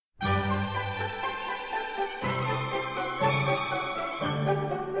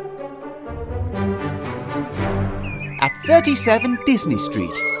37 Disney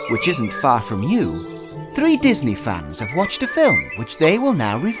Street, which isn't far from you, 3 Disney fans have watched a film which they will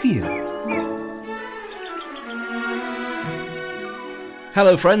now review.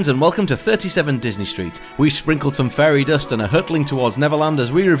 Hello friends and welcome to 37 Disney Street. We've sprinkled some fairy dust and are hurtling towards Neverland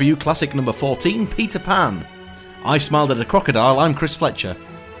as we review classic number 14, Peter Pan. I smiled at a crocodile, I'm Chris Fletcher.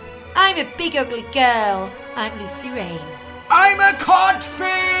 I'm a big ugly girl, I'm Lucy Rain. I'm a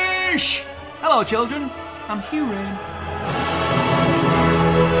codfish! Hello children, I'm Hugh Rain.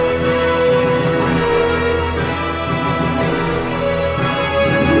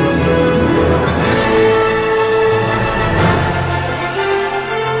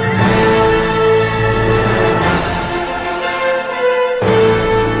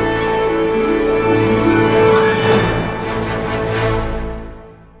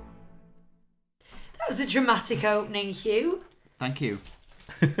 That was a dramatic opening, Hugh. Thank you.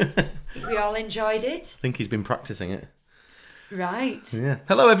 We all enjoyed it. I think he's been practising it. Right. Yeah.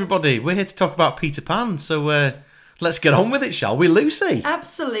 Hello everybody, we're here to talk about Peter Pan, so let's get on with it, shall we, Lucy?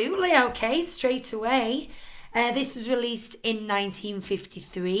 Absolutely, okay, straight away. This was released in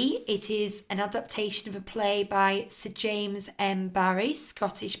 1953. It is an adaptation of a play by Sir James M. Barrie,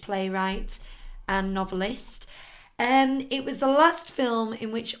 Scottish playwright and novelist. It was the last film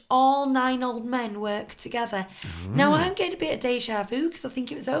in which all 9 old men worked together. Now, I'm getting a bit of deja vu because I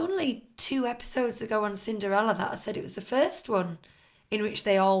think it was only 2 episodes ago on Cinderella that I said it was the first one in which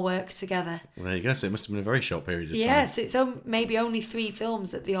they all worked together. Well, there you go, so it must have been a very short period of time. Yeah, so it's maybe only 3 films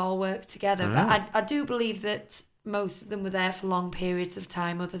that they all worked together. But I do believe that most of them were there for long periods of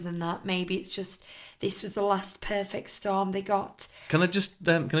time. Other than that, maybe it's just this was the last perfect storm they got. Can I just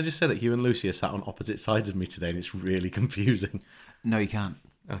say that Hugh and Lucy are sat on opposite sides of me today and it's really confusing? No, you can't.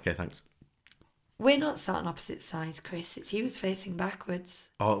 Okay, thanks. We're not sat on opposite sides, Chris. It's you who's facing backwards.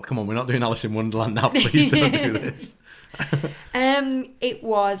 Oh, come on, we're not doing Alice in Wonderland now. Please don't do this. It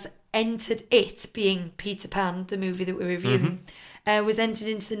was entered, it being Peter Pan, the movie that we're reviewing, was entered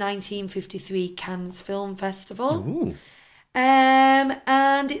into the 1953 Cannes Film Festival. Ooh.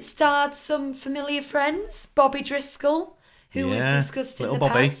 And it starred some familiar friends, Bobby Driscoll, who we've discussed in the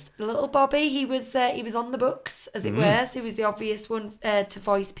past. Little Bobby, he was on the books, as it were, so he was the obvious one to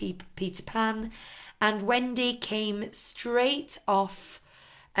voice Peter Pan. And Wendy came straight off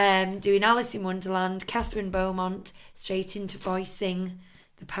doing Alice in Wonderland, Catherine Beaumont, straight into voicing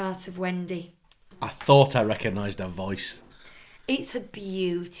the part of Wendy. I thought I recognised her voice. It's a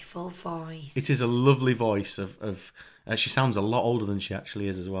beautiful voice. It is a lovely voice of she sounds a lot older than she actually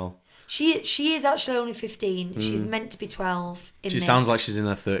is as well. She is actually only 15. She's meant to be 12 in She this. sounds like she's in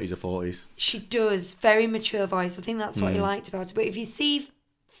her 30s or 40s. She does. Very mature voice. I think that's what you liked about her. But if you see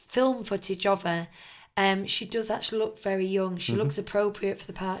film footage of her, she does actually look very young. She looks appropriate for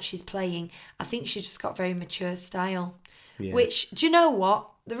the part she's playing. I think she just got very mature style. Yeah. Which, do you know what?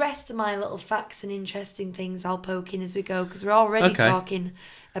 The rest of my little facts and interesting things I'll poke in as we go, because we're already talking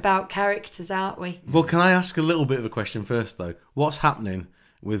about characters, aren't we? Well, can I ask a little bit of a question first, though? What's happening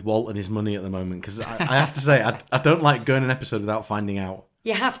with Walt and his money at the moment? Because I have to say, I don't like going an episode without finding out.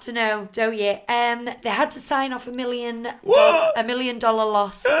 You have to know, don't you? They had to sign off $1 million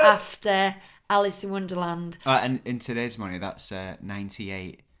loss after Alice in Wonderland. And in today's money, that's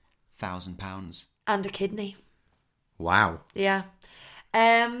 £98,000. And a kidney. Wow. Yeah.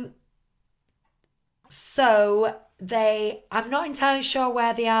 So I'm not entirely sure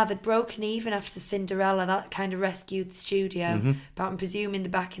where they are. They'd broken even after Cinderella. That kind of rescued the studio. But I'm presuming they're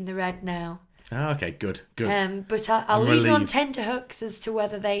back in the red now. Oh, okay, good. But I'll leave you on tenterhooks as to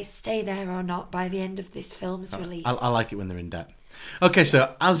whether they stay there or not by the end of this film's release. I like it when they're in debt. Okay,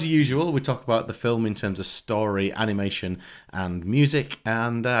 so as usual, we talk about the film in terms of story, animation, and music.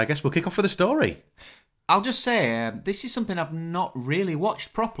 And I guess we'll kick off with the story. I'll just say, this is something I've not really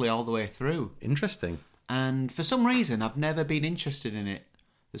watched properly all the way through. Interesting. And for some reason, I've never been interested in it.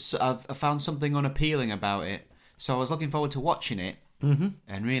 I've found something unappealing about it. So I was looking forward to watching it and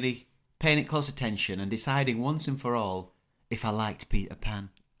really paying it close attention and deciding once and for all if I liked Peter Pan.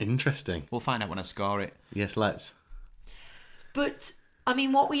 Interesting. We'll find out when I score it. Yes, let's. But, I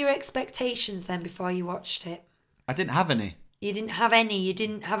mean, what were your expectations then before you watched it? I didn't have any. You didn't have any? You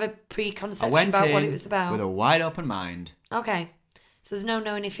didn't have a preconception I went about what it was about? with a wide open mind. Okay. So there's no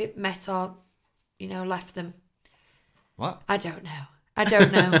knowing if it met or, left them. What? I don't know.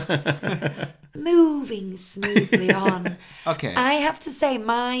 Moving smoothly on. Okay. I have to say,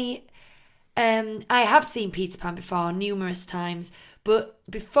 I have seen Peter Pan before numerous times, but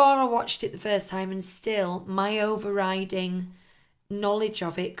before I watched it the first time, and still my overriding knowledge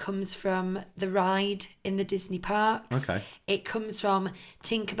of it comes from the ride in the Disney parks. Okay. It comes from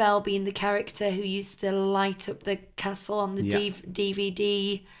Tinkerbell being the character who used to light up the castle on the Yeah.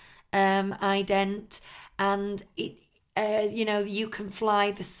 DVD ident, and it. You Can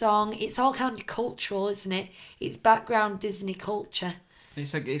Fly, the song. It's all kind of cultural, isn't it? It's background Disney culture.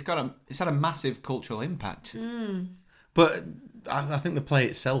 It's had a massive cultural impact. But I think the play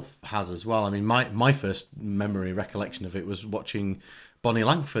itself has as well. I mean, my first recollection of it was watching Bonnie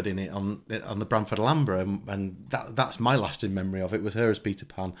Langford in it on the Bramford Alhambra, and that's my lasting memory of it, was her as Peter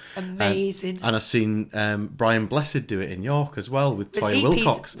Pan. Amazing. And I've seen Brian Blessed do it in York as well with Was Toya he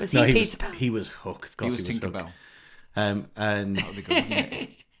Wilcox. Peter- was he Peter Pan? He was Hook. Of He course was Hook. Tinkerbell. And That would be good, wouldn't it?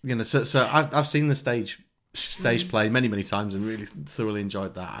 you know, so I've seen the stage play many times and really thoroughly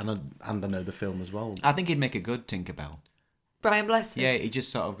enjoyed that, and I know the film as well. I think he'd make a good Tinkerbell. Brian Blessed. Yeah, he'd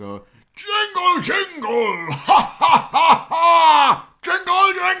just sort of go, jingle, jingle, ha, ha, ha, ha,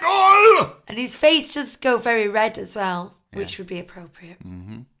 jingle, jingle. And his face does go very red as well, which would be appropriate.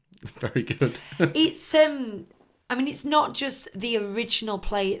 Very good. It's it's not just the original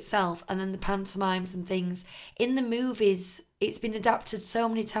play itself and then the pantomimes and things. In the movies, it's been adapted so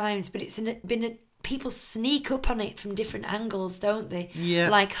many times, but people sneak up on it from different angles, don't they? Yeah.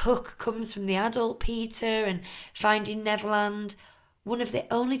 Like Hook comes from the adult Peter, and Finding Neverland. One of the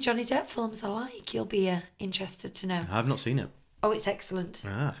only Johnny Depp films I like, you'll be interested to know. I've not seen it. Oh, it's excellent.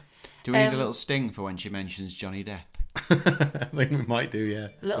 Ah. Do we need a little sting for when she mentions Johnny Depp? I think we might do, yeah.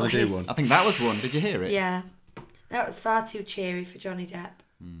 Little I'll do hiss. one. I think that was one. Did you hear it? Yeah. That was far too cheery for Johnny Depp.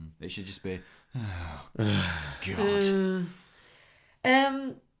 It should just be, God.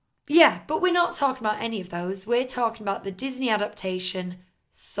 Yeah, but we're not talking about any of those. We're talking about the Disney adaptation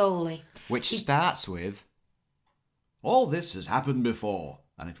solely. Which starts with, all this has happened before,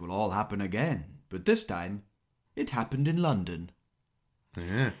 and it will all happen again. But this time, it happened in London.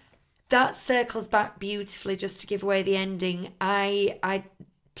 Yeah. That circles back beautifully, just to give away the ending. I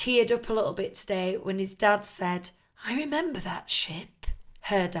teared up a little bit today when his dad said, I remember that ship.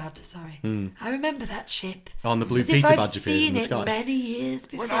 Her dad, sorry. I remember that ship. On the blue As Peter if I've badge appears in the seen sky. it many years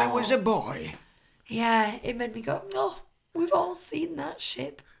before. When I was a boy. Yeah, it made me go, oh, we've all seen that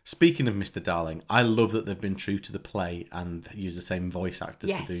ship. Speaking of Mr. Darling, I love that they've been true to the play and used the same voice actor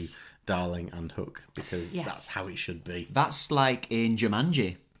Yes. to do Darling and Hook, because Yes. that's how it should be. That's like in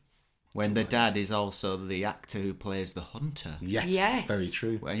Jumanji, when the dad is also the actor who plays the hunter. Yes, Yes. very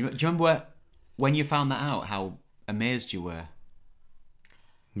true. Do you remember when you found that out, how amazed you were?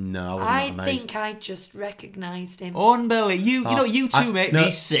 No, I I wasn't that amazed. think I just recognised him. Unbelievable. You two make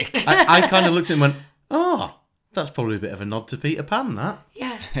me sick. I kind of looked at him and went, oh, that's probably a bit of a nod to Peter Pan, that.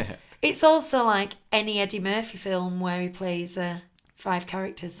 Yeah. It's also like any Eddie Murphy film where he plays 5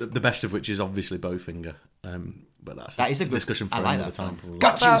 characters. The best of which is obviously Bowfinger. But That is a good discussion for I like another that time. film. Probably.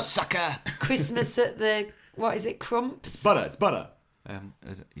 Got you, about- sucker. Christmas at the, what is it, Crumps? Butter, it's butter.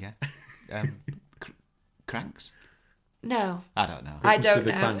 Yeah. Cranks? No, I don't know. I don't with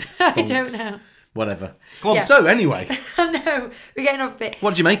the know. cranks, I conks. don't know. Whatever. Go on. Yeah. So anyway, I know, we're getting off a bit.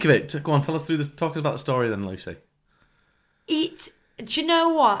 what did you make of it? Go on, tell us talk us about the story then, Lucy. Do you know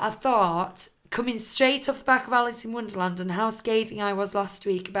what I thought? Coming straight off the back of Alice in Wonderland and how scathing I was last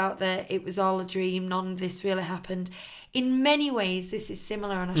week about it was all a dream, none of this really happened. In many ways, this is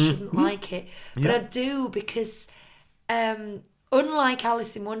similar and I shouldn't like it. But Yeah. I do because, unlike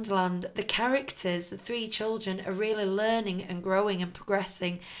Alice in Wonderland, the characters, the 3 children, are really learning and growing and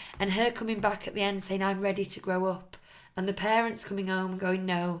progressing. And her coming back at the end saying, I'm ready to grow up. And the parents coming home and going,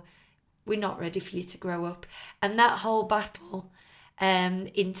 no, we're not ready for you to grow up. And that whole battle,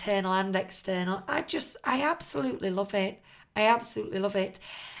 internal and external, I absolutely love it. I absolutely love it.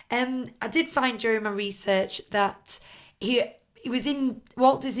 I did find during my research that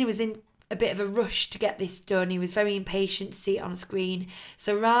Walt Disney was in a bit of a rush to get this done. He was very impatient to see it on screen.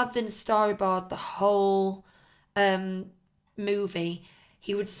 So rather than storyboard the whole movie,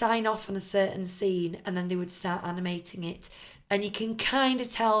 he would sign off on a certain scene and then they would start animating it. And you can kind of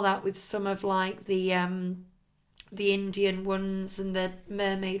tell that with some of like the Indian ones and the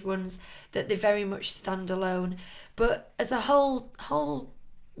mermaid ones, that they very much stand alone. But as a whole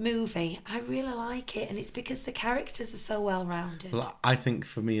movie, I really like it, and it's because the characters are so well rounded. Well, I think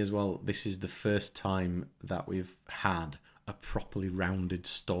for me as well, this is the first time that we've had a properly rounded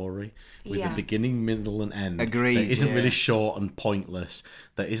story with Yeah. a beginning, middle, and end. Agreed, That isn't yeah. really short and pointless.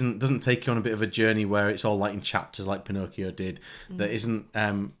 That doesn't take you on a bit of a journey where it's all like in chapters like Pinocchio did. That isn't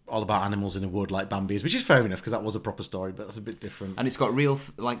all about animals in a wood like Bambi is, which is fair enough because that was a proper story, but that's a bit different. And it's got real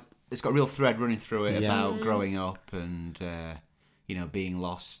thread running through it Yeah. about growing up and being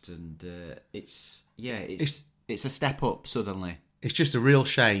lost, and it's a step up suddenly. it's just a real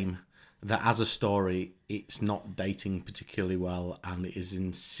shame that as a story, it's not dating particularly well, and it is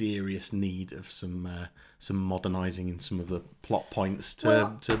in serious need of some modernising in some of the plot points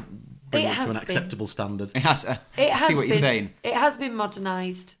to bring it to an acceptable standard. It has. I see what you're saying. It has been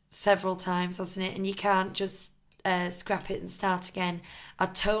modernised several times, hasn't it? And you can't just scrap it and start again. I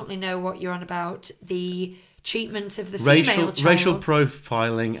totally know what you're on about. The treatment of the female child. Racial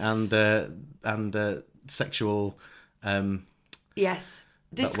profiling and sexual. Yes.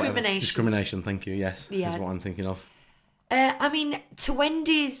 Discrimination, thank you, yes. Yeah. Is what I'm thinking of. I mean, to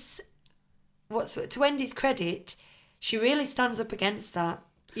Wendy's credit, she really stands up against that.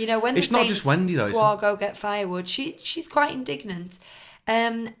 You know, when it's not just Wendy though. Squaw, go get firewood. She's quite indignant.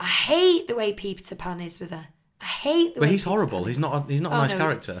 I hate the way Peter Pan is with her. I hate the way. But he's horrible. He's not a nice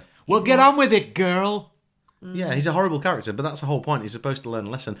character. Well, get on with it, girl. Yeah, he's a horrible character, but that's the whole point. He's supposed to learn a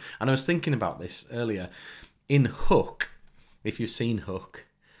lesson. And I was thinking about this earlier. In Hook, if you've seen Hook,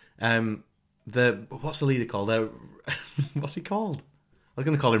 what's the leader called? What's he called? I'm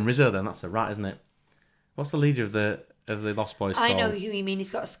going to call him Rizzo then. That's a rat, isn't it? What's the leader of the Lost Boys called? I know who you mean.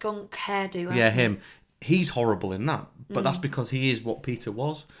 He's got a skunk hairdo. Yeah, him. He's horrible in that, but that's because he is what Peter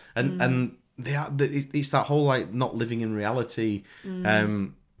was, and it's that whole like not living in reality,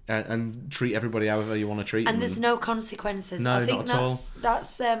 and treat everybody however you want to treat them. And there's no consequences. No, I think not at all.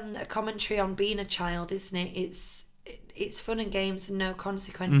 That's a commentary on being a child, isn't it? It's fun and games and no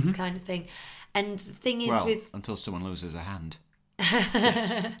consequences kind of thing. And the thing is until someone loses a hand.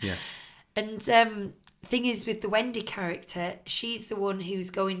 Yes. And thing is with the Wendy character, she's the one who's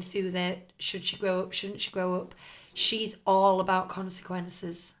going through the should she grow up, shouldn't she grow up. She's all about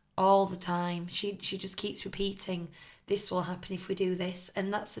consequences all the time. She just keeps repeating, this will happen if we do this,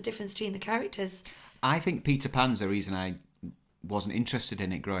 and that's the difference between the characters. I think Peter Pan's the reason I wasn't interested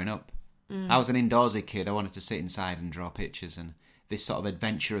in it growing up. I was an indoorsy kid. I wanted to sit inside and draw pictures, and this sort of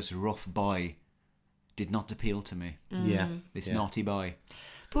adventurous, rough boy did not appeal to me. Yeah. This naughty boy.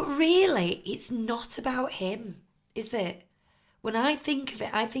 But really, it's not about him, is it? When I think of it,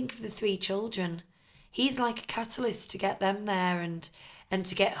 I think of the three children. He's like a catalyst to get them there and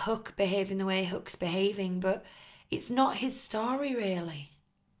to get Hook behaving the way Hook's behaving, but it's not his story, really.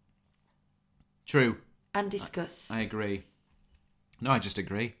 True. And discuss. I agree. No, I just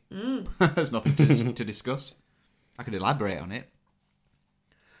agree. There's nothing to discuss. I could elaborate on it.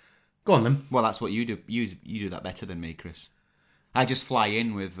 Go on then. Well, that's what you do. You do that better than me, Chris. I just fly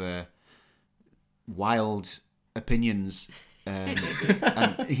in with wild opinions and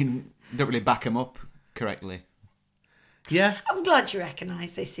you don't really back them up correctly. Yeah. I'm glad you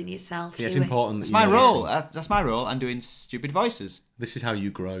recognise this in yourself. Yeah, it's Huey. important. It's my role. That's my role. I'm doing stupid voices. This is how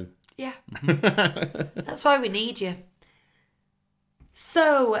you grow. Yeah. That's why we need you.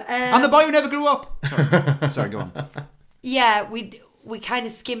 So... I'm the boy who never grew up. Sorry, go on. Yeah, we kind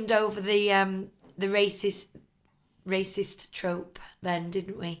of skimmed over the racist trope then,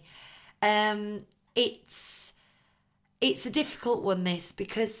 didn't we? It's a difficult one, this,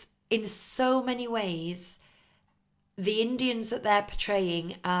 because in so many ways the Indians that they're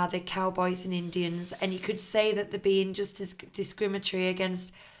portraying are the cowboys and Indians, and you could say that they're being just as discriminatory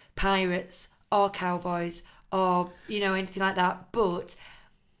against pirates or cowboys or anything like that, but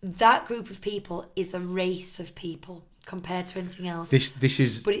that group of people is a race of people compared to anything else. This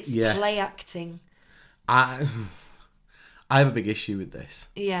is, but it's play acting. I have a big issue with this.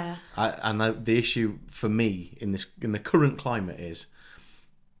 Yeah. The issue for me in the current climate is,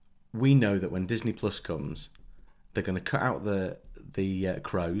 we know that when Disney Plus comes, they're going to cut out the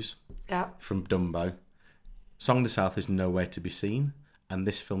crows from Dumbo. Song of the South is nowhere to be seen, and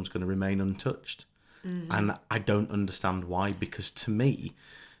this film's going to remain untouched. And I don't understand why, because to me,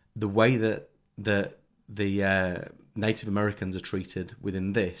 the way that the Native Americans are treated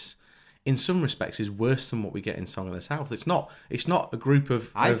within this, in some respects, is worse than what we get in Song of the South. It's not a group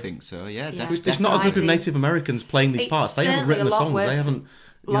of... I think so, yeah. It's not a group of Native Americans playing these parts. They haven't written the songs. They haven't...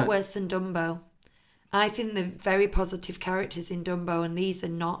 A lot worse than Dumbo. I think they're very positive characters in Dumbo, and these are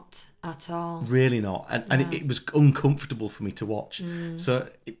not at all. Really not. And it was uncomfortable for me to watch. So,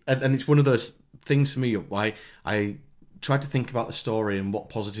 and it's one of those things for me why I try to think about the story and what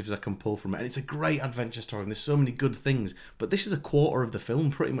positives I can pull from it. And it's a great adventure story, and there's so many good things. But this is a quarter of the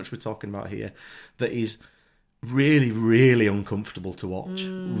film, pretty much, we're talking about here, that is really, really uncomfortable to watch.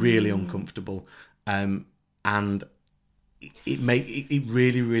 Really uncomfortable. And it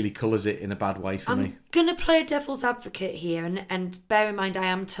really, really colours it in a bad way for me. I'm going to play devil's advocate here, and bear in mind I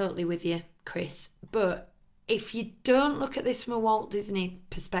am totally with you, Chris. But if you don't look at this from a Walt Disney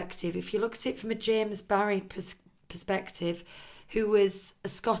perspective, if you look at it from a James Barry perspective, who was a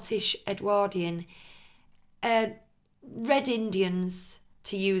Scottish Edwardian, Red Indians,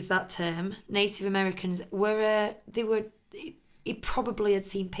 to use that term, Native Americans, were he probably had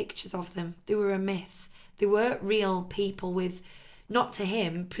seen pictures of them. They were a myth. They were real people with, not to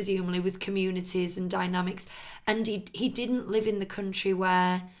him, presumably, with communities and dynamics. And he didn't live in the country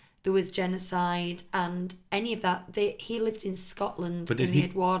where there was genocide and any of that. He lived in Scotland in the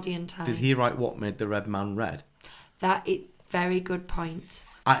Edwardian time. Did he write What Made the Red Man Red? Very good point.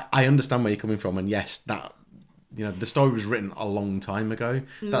 I understand where you're coming from, and yes, that the story was written a long time ago.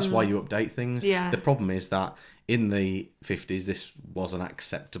 That's why you update things. Yeah. The problem is that in the 50s, this was an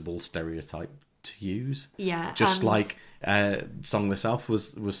acceptable stereotype to use. Yeah. Just like Song of the South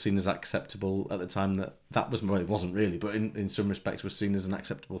was seen as acceptable at the time that was, well, it wasn't really, but in some respects was seen as an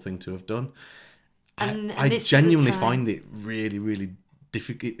acceptable thing to have done. And I this genuinely is a time- find it really, really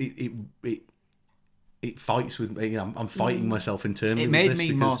difficult. It fights with me. I'm fighting myself internally. It with made this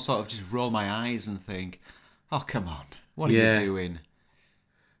me because- more sort of just roll my eyes and think, oh, come on, what are you doing?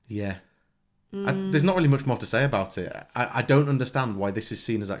 Yeah. There's not really much more to say about it. I don't understand why this is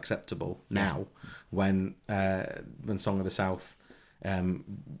seen as acceptable now when Song of the South,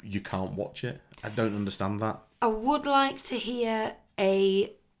 you can't watch it. I don't understand that. I would like to hear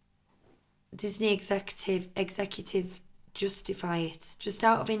a Disney executive justify it, just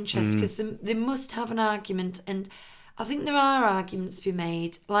out of interest, because they must have an argument, and I think there are arguments to be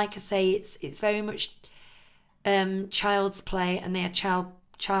made. Like I say, it's very much child's play, and they are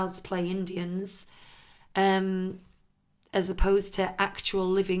child's play Indians, as opposed to actual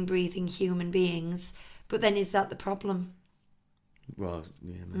living, breathing human beings. But then is that the problem? Well,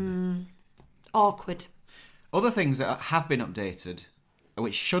 yeah, maybe. Awkward. Other things that have been updated,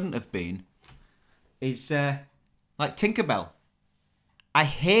 which shouldn't have been, is like Tinkerbell. I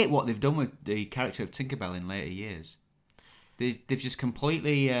hate what they've done with the character of Tinkerbell in later years. They've just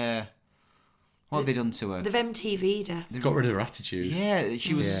completely... what have they done to her? They've MTV'd her. They've got rid of her attitude. Yeah,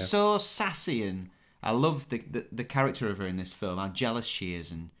 she was so sassy, and I love the character of her in this film, how jealous she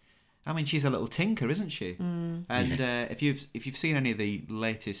is, and I mean, she's a little tinker, isn't she? And if you've seen any of the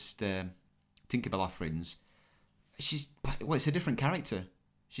latest Tinkerbell offerings, it's a different character.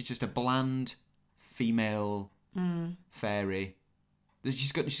 She's just a bland female fairy.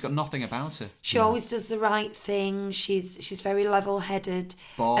 She's got nothing about her. She always does the right thing. She's very level-headed.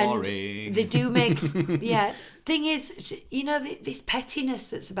 Boring. And they do make... Thing is, this pettiness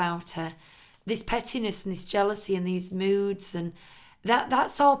that's about her, this pettiness and this jealousy and these moods, and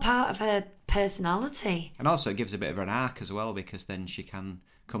that's all part of her personality. And also it gives a bit of an arc as well, because then she can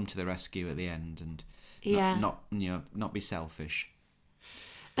come to the rescue at the end and not be selfish.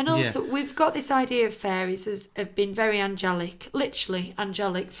 And also, we've got this idea of fairies as have been very angelic, literally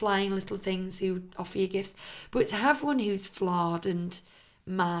angelic, flying little things who offer you gifts. But to have one who's flawed and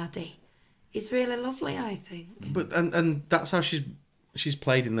mardy is really lovely, I think. But and that's how she's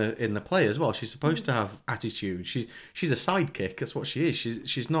played in the play as well. She's supposed to have attitude. She's a sidekick. That's what she is.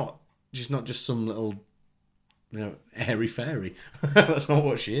 She's not just some little airy fairy. That's not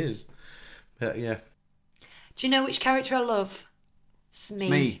what she is. But yeah. Do you know which character I love?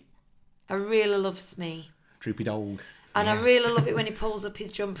 Smee. I really love Smee. Droopy dog. And I really love it when he pulls up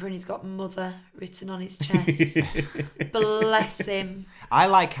his jumper and he's got mother written on his chest. Bless him. I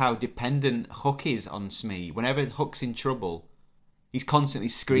like how dependent Hook is on Smee. Whenever Hook's in trouble, he's constantly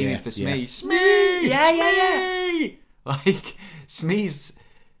screaming for Smee. Yeah. Smee! Yeah. Smee! Like, Smee's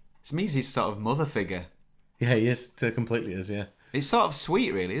his sort of mother figure. Yeah, he is. Completely is, yeah. It's sort of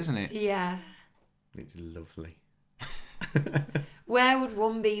sweet, really, isn't it? Yeah. It's lovely. Where would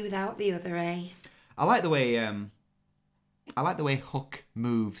one be without the other, eh? I like the way Hook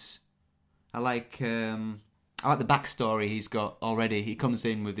moves. I like the backstory he's got already. He comes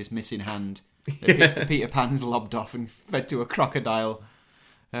in with this missing hand that Peter Pan's lobbed off and fed to a crocodile.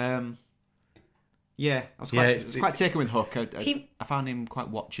 I was quite taken with Hook. I found him quite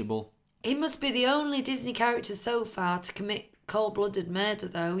watchable. He must be the only Disney character so far to commit cold-blooded murder,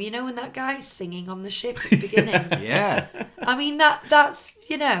 though. You know when that guy's singing on the ship at the beginning? Yeah. I mean,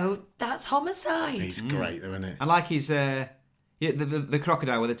 that's homicide. It's great, though, isn't it? I like his the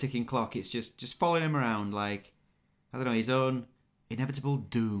crocodile with a ticking clock. It's just following him around like, I don't know, his own inevitable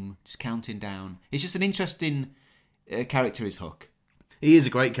doom, just counting down. It's just an interesting character, is Hook. He is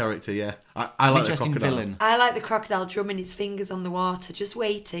a great character, yeah. I like the Interesting crocodile. villain. I like the crocodile drumming his fingers on the water, just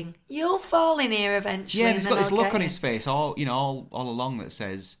waiting. You'll fall in here eventually. Yeah, he's got and this then I'll look get on you. his face all along that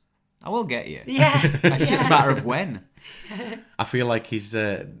says, "I will get you." Yeah. It's just a matter of when. I feel like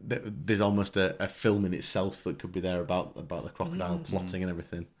there's almost a film in itself that could be there about the crocodile plotting and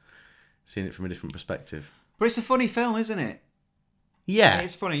everything. Seeing it from a different perspective. But it's a funny film, isn't it? Yeah.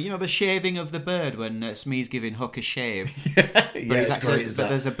 It's funny, you know, the shaving of the bird when Smee's giving Hook a shave. Yeah, But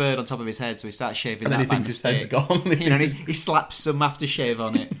there's a bird on top of his head, so he starts shaving and that then he by thinks his mistake. head's gone. You know, and he slaps some aftershave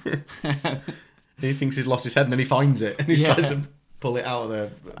on it. He thinks he's lost his head, and then he finds it, and he tries to pull it out of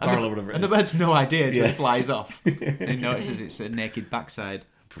the barrel or whatever it And is. the bird's no idea until it flies off. And he notices it's a naked backside.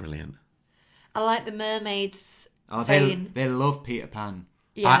 Brilliant. I like the mermaids Oh, saying, they love Peter Pan.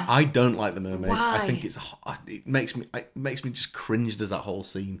 yeah. I don't like the mermaids. Why? I think it makes me just cringe. Does that whole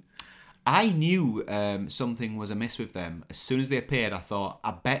scene? I knew something was amiss with them. As soon as they appeared, I thought,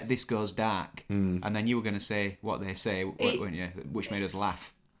 I bet this goes dark. And then you were going to say what they say, weren't you? Which made us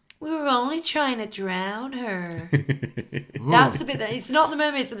laugh. We were only trying to drown her. That's the bit that it's not the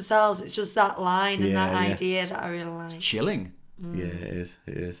mermaids themselves. It's just that line and that idea that I really like. Chilling. Yeah, it is.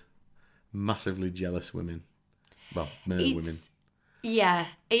 It is. Massively jealous women. Well, women. Yeah,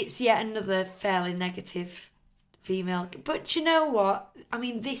 it's yet another fairly negative female. But you know what? I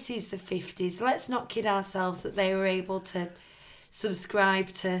mean, this is the 50s. Let's not kid ourselves that they were able to subscribe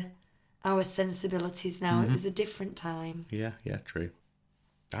to our sensibilities now. It was a different time. Yeah, true.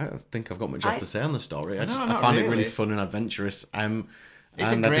 I don't think I've got much else to say on the story. I not found it really. really fun and adventurous. It's and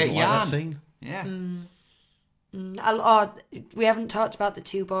a I great didn't like yarn. that scene. Yeah. We haven't talked about the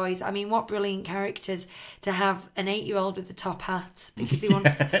two boys. I mean, what brilliant characters to have an 8-year-old with the top hat because he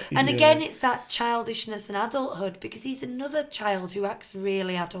wants to. And again, it's that childishness and adulthood because he's another child who acts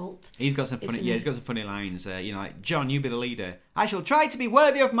really adult. He's got some funny. Isn't Yeah, he? he's got some funny lines. You know, like John, you be the leader. I shall try to be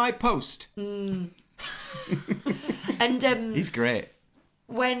worthy of my post. And He's great.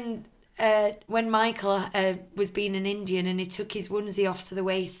 when Michael was being an Indian and he took his onesie off to the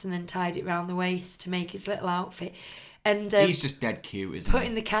waist and then tied it round the waist to make his little outfit, and He's just dead cute, isn't putting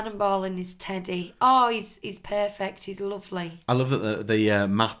he? the cannonball in his teddy. Oh, he's perfect. He's lovely. I love that the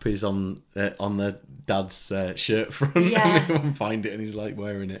map is on the dad's shirt front. Yeah. And they won't find it, and he's like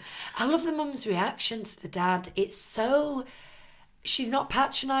wearing it. I love the mum's reaction to the dad. It's so. She's not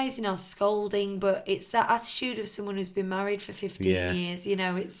patronising or scolding, but it's that attitude of someone who's been married for 15 Yeah. years. You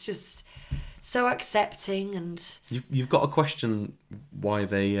know, it's just so accepting and. You've got to question why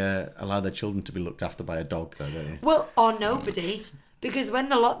they allow their children to be looked after by a dog, though, don't you? Well, or nobody. Because when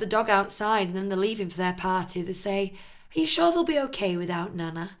they lock the dog outside and then they're leaving for their party, they say, "Are you sure they'll be okay without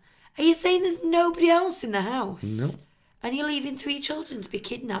Nana? Are you saying there's nobody else in the house? No. And you're leaving 3 children to be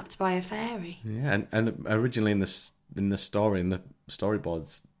kidnapped by a fairy?" Yeah, and originally in the story, in the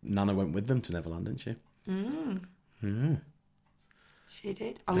storyboards, Nana went with them to Neverland, didn't she? She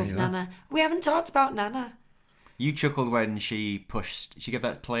did. I love you are. Nana. We haven't talked about Nana. You chuckled when she gave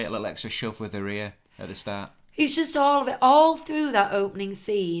that plate a little extra shove with her ear at the start. It's just all of it, all through that opening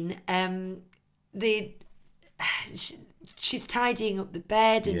scene. She's tidying up the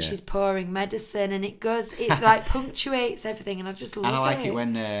bed and Yeah. she's pouring medicine, and it like punctuates everything, and I just love it. And I like it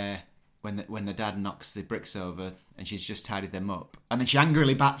when the dad knocks the bricks over and she's just tidied them up, and then she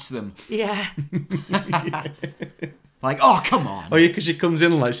angrily bats them. Yeah. Like, oh, come on. Oh yeah, because she comes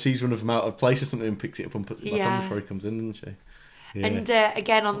in and like sees one of them out of place or something and picks it up and puts it back Yeah. on before he comes in, doesn't she? Yeah. And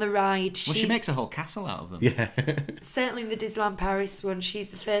again on the ride, Well, she makes a whole castle out of them. Yeah. certainly in the Disneyland Paris one, she's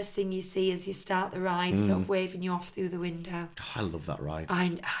the first thing you see as you start the ride, sort of waving you off through the window. Oh, I love that ride.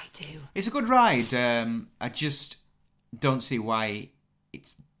 I do. It's a good ride. I just don't see why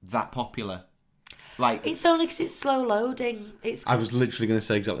it's that popular. Like, It's only because it's slow loading. I was literally going to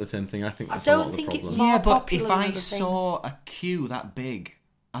say exactly the same thing. I think that's don't a lot of the think it's problem. more yeah, but popular if than I other saw a queue that big,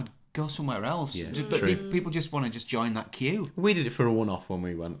 I'd go somewhere else. Yeah, But true. people just want to just join that queue. We did it for a one-off when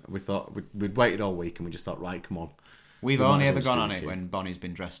we went. We thought we'd waited all week and we just thought, right, come on. We've We might only as well ever just gone do on the it queue. when Bonnie's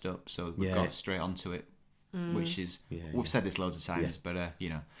been dressed up, so we've Yeah. got straight onto it, which is Yeah, we've said this loads of times, but you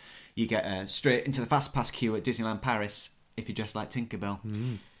know, you get straight into the fast pass queue at Disneyland Paris if you're dressed like Tinkerbell.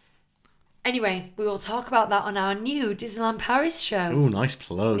 Anyway, we will talk about that on our new Disneyland Paris show. Oh, nice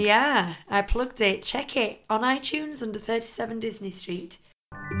plug. Yeah, I plugged it. Check it on iTunes under 37 Disney Street.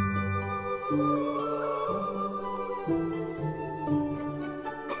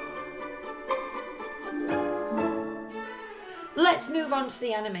 Let's move on to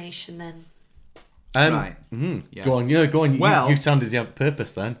the animation then. Right. Yeah. Go on. Go on. Well- you sounded you have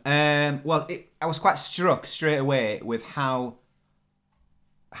purpose then. Well, I was quite struck straight away with how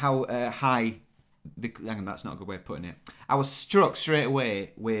high the. Hang on, that's not a good way of putting it. I was struck straight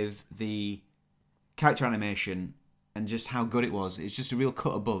away with the character animation and just how good it was. It's just a real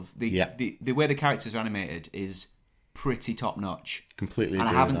cut above. The way the characters are animated is pretty top notch. Completely. And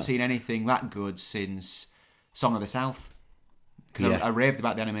I agree haven't with that. seen anything that good since Song of the South. Because Yeah. I raved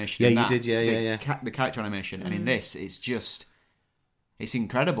about the animation. Yeah, in you that, did, yeah. The character animation, and in this, it's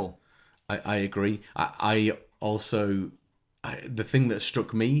incredible. I agree. I also the thing that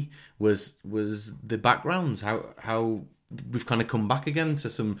struck me was the backgrounds. How we've kind of come back again to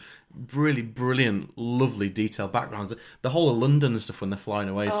some really brilliant, lovely, detailed backgrounds. The whole of London and stuff when they're flying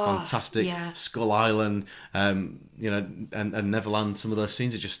away is fantastic. yeah. Skull Island, and Neverland. Some of those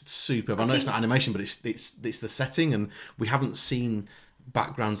scenes are just superb. I know it's not animation, but it's the setting, and we haven't seen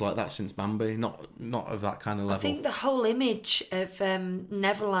backgrounds like that since Bambi. Not of that kind of level. I think the whole image of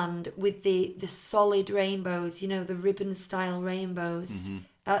Neverland with the solid rainbows, the ribbon style rainbows,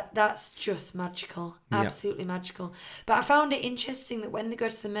 that's just magical, absolutely magical. But I found it interesting that when they go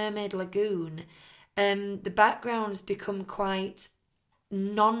to the Mermaid Lagoon, the backgrounds become quite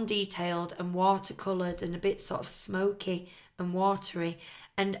non-detailed and watercoloured and a bit sort of smoky and watery.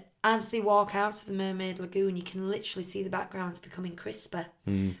 And as they walk out to the Mermaid Lagoon, you can literally see the backgrounds becoming crisper.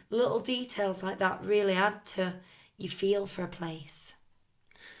 Little details like that really add to your feel for a place.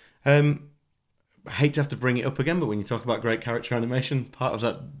 I hate to have to bring it up again, but when you talk about great character animation, part of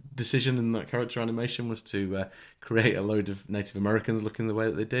that decision in that character animation was to create a load of Native Americans looking the way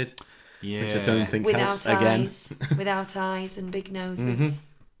that they did. Yeah. Which I don't think helps eyes, again. Without eyes and big noses.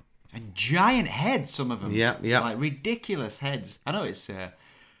 And giant heads, some of them. Yeah. Like ridiculous heads. I know it's a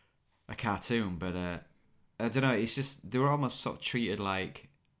cartoon, but I don't know, it's just, they were almost sort of treated like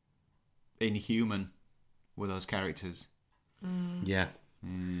inhuman with those characters. Yeah.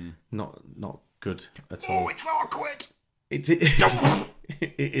 Not good at all. Oh, it's awkward! It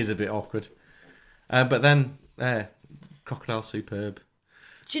is a bit awkward. But then, Crocodile superb.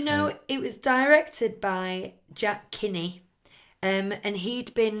 Do you know, it was directed by Jack Kinney, and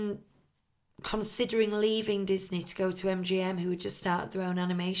he'd been considering leaving Disney to go to MGM, who had just started their own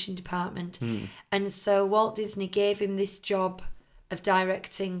animation department. And so Walt Disney gave him this job of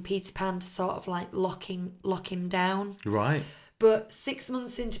directing Peter Pan to sort of like lock him down. Right. But 6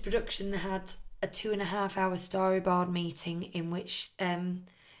 months into production, they had a 2.5-hour storyboard meeting in which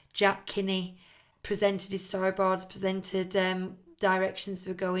Jack Kinney presented his storyboards, presented directions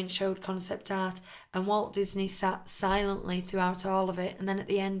they were going, showed concept art, and Walt Disney sat silently throughout all of it, and then at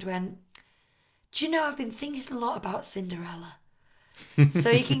the end went, "Do you know, I've been thinking a lot about Cinderella." So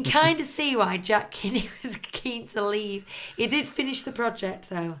you can kind of see why Jack Kinney was keen to leave. He did finish the project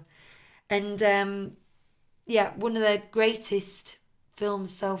though, and one of the greatest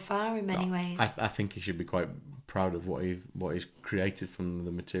films so far in many ways. I think he should be quite proud of what he's created from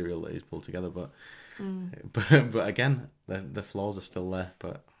the material that he's pulled together. But again, the flaws are still there.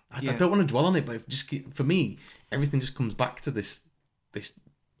 But I don't want to dwell on it. But for me, everything just comes back to this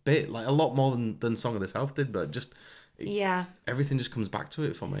bit, like a lot more than Song of the South did. But everything just comes back to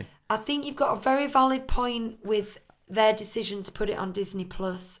it for me. I think you've got a very valid point with their decision to put it on Disney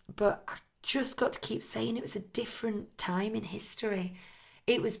Plus, but I just got to keep saying it was a different time in history.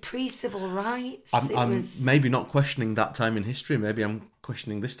 It was pre-civil rights. I'm maybe not questioning that time in history. Maybe I'm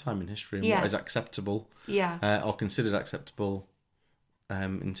questioning this time in history and what is acceptable, or considered acceptable,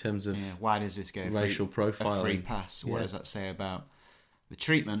 in terms of why does this get racial profiling? A free pass? What does that say about the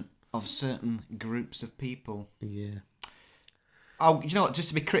treatment of certain groups of people? Yeah. Oh, you know what? Just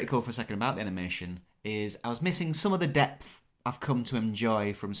to be critical for a second about the animation, is I was missing some of the depth I've come to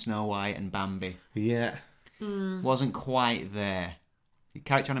enjoy from Snow White and Bambi. Yeah. Wasn't quite there. The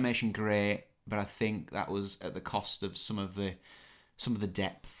character animation great, but I think that was at the cost of some of the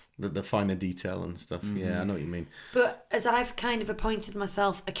depth. The finer detail and stuff. Yeah, I know what you mean. But as I've kind of appointed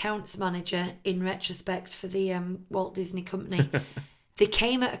myself accounts manager in retrospect for the Walt Disney Company, they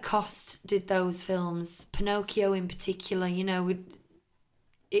came at a cost, did those films. Pinocchio in particular,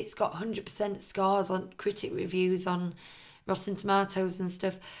 it's got 100% scores on critic reviews on Rotten Tomatoes and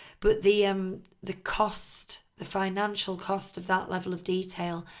stuff. But the cost, the financial cost of that level of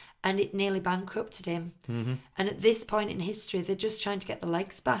detail, and it nearly bankrupted him. And at this point in history, they're just trying to get the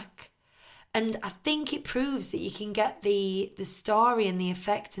legs back. And I think it proves that you can get the story and the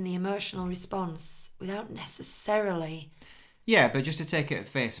effect and the emotional response without necessarily... Yeah, but just to take it at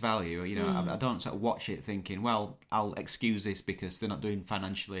face value, I don't sort of watch it thinking, well, I'll excuse this because they're not doing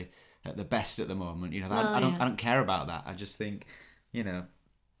financially at the best at the moment. I don't care about that. I just think,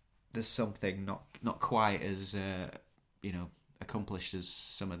 there's something not quite as accomplished as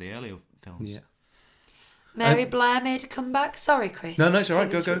some of the earlier films. Yeah. Mary Blair made a comeback. Sorry, Chris. No, it's all right.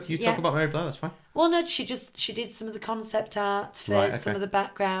 Go. You talk about Mary Blair. That's fine. Well, no, she did some of the concept art for some of the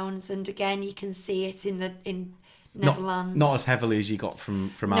backgrounds, and again, you can see it in Neverland. Not as heavily as you got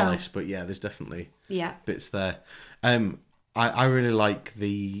from Alice, but yeah, there's definitely bits there. I really like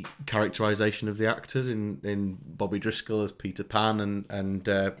the characterization of the actors in Bobby Driscoll as Peter Pan and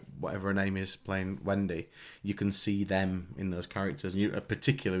whatever her name is playing Wendy. You can see them in those characters, and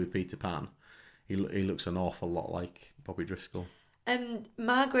particularly with Peter Pan, he looks an awful lot like Bobby Driscoll.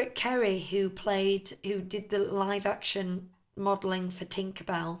 Margaret Kerry, who did the live action modelling for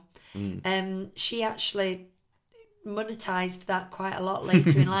Tinkerbell, she actually monetised that quite a lot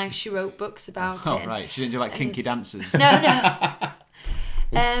later in life. She wrote books about Oh, it. right. She didn't do like kinky dances. No.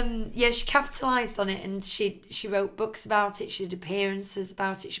 Yeah, she capitalised on it, and she wrote books about it. She did appearances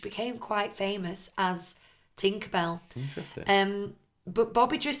about it. She became quite famous as Tinkerbell. Interesting. But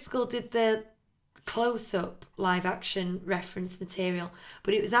Bobby Driscoll did the close-up live-action reference material,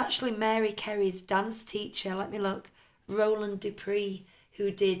 but it was actually Mary Kerry's dance teacher. Let me look. Roland Dupree,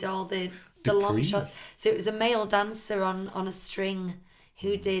 who did all the long Dupree? shots. So it was a male dancer on a string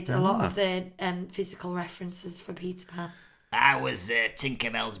who did a lot of the physical references for Peter Pan. I was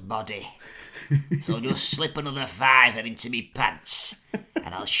Tinkerbell's body. So just slip another £5 into me pants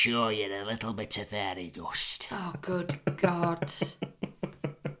and I'll show you a little bit of fairy dust. Oh, good God.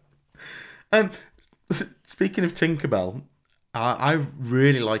 Speaking of Tinkerbell, I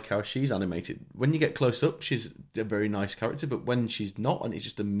really like how she's animated. When you get close up, she's a very nice character, but when she's not, and it's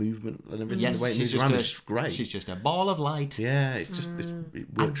just a movement and everything, Yes, the way it she's moves around, just it's great. She's just a ball of light. Yeah, it's just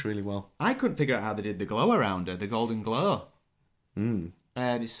it works really well. I couldn't figure out how they did the glow around her, the golden glow.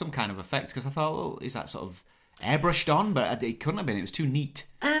 It's some kind of effect, because I thought, oh, is that sort of airbrushed on? But it couldn't have been. It was too neat.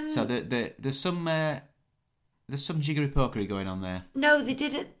 So there's some jiggery pokery going on there. No, they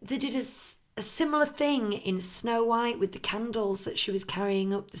did a similar thing in Snow White with the candles that she was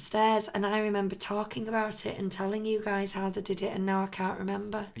carrying up the stairs, and I remember talking about it and telling you guys how they did it, and now I can't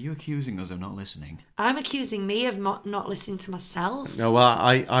remember. Are you accusing us of not listening? I'm accusing me of not listening to myself. No, well,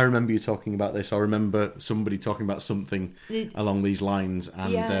 I remember you talking about this. I remember somebody talking about something along these lines,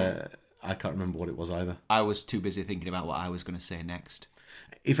 and Yeah. I can't remember what it was either. I was too busy thinking about what I was going to say next.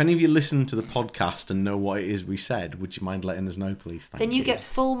 If any of you listen to the podcast and know what it is we said, would you mind letting us know, please? Thank Then you get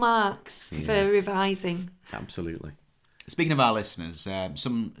full marks for revising. Absolutely. Speaking of our listeners,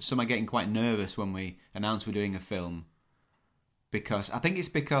 some are getting quite nervous when we announce we're doing a film, because I think it's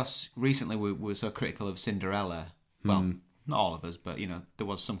because recently we were so critical of Cinderella. Well, not all of us, but there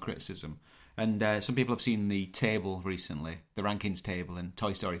was some criticism, and some people have seen the table recently, the rankings table, and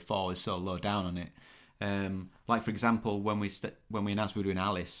Toy Story 4 is so low down on it. Like, for example, when we announced we were doing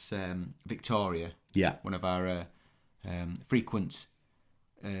Alice, Victoria, one of our frequent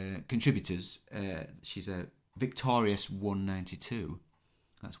contributors, she's a Victorious 192.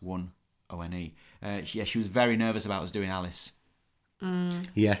 That's 1 ONE. She was very nervous about us doing Alice.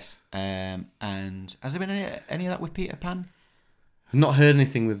 Yes. And has there been any of that with Peter Pan? I've not heard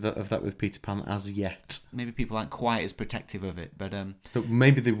anything of that with Peter Pan as yet. Maybe people aren't quite as protective of it, but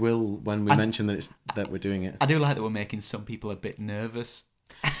maybe they will when we mention that we're doing it. I do like that we're making some people a bit nervous.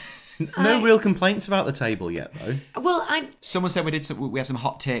 No real complaints about the table yet, though. Well, Someone said we had some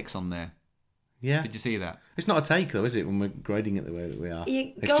hot takes on there. Yeah. Did you see that? It's not a take, though, is it, when we're grading it the way that we are?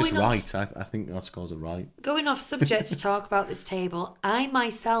 Yeah, it's just right. I think our scores are right. Going off subject to talk about this table, I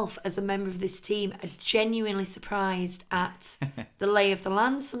myself, as a member of this team, are genuinely surprised at the lay of the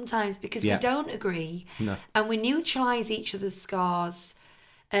land sometimes, because we don't agree. No. And we neutralise each other's scores.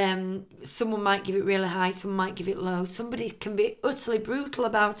 Someone might give it really high, someone might give it low. Somebody can be utterly brutal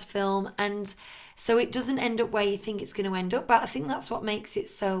about a film, and so it doesn't end up where you think it's going to end up. But I think that's what makes it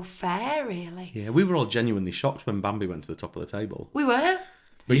so fair, really. Yeah, we were all genuinely shocked when Bambi went to the top of the table. We were.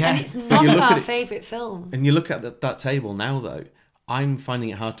 But And it's not our favourite film. And you look at that table now, though, I'm finding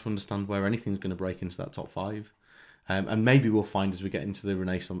it hard to understand where anything's going to break into that top 5. And maybe we'll find as we get into the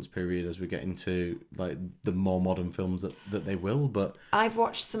Renaissance period, as we get into like the more modern films that they will. But I've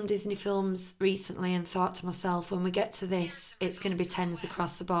watched some Disney films recently and thought to myself, when we get to this, it's going to be 10s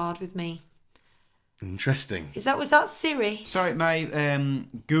across the board with me. Interesting. Was that Siri? Sorry, my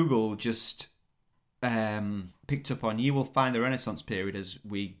Google just picked up on you will find the Renaissance period as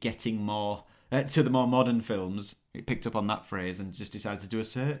we getting more to the more modern films. It picked up on that phrase and just decided to do a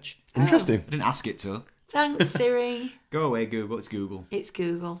search. Interesting. I didn't ask it to. Thanks, Siri. Go away, Google. It's Google. It's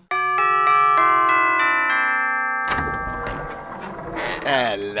Google.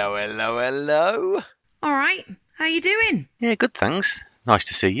 Hello. All right. How you doing? Yeah, good, thanks. Nice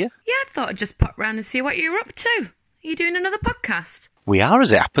to see you. Yeah, I thought I'd just pop round and see what you're up to. Are you doing another podcast? We are,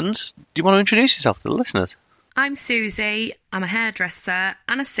 as it happens. Do you want to introduce yourself to the listeners? I'm Susie. I'm a hairdresser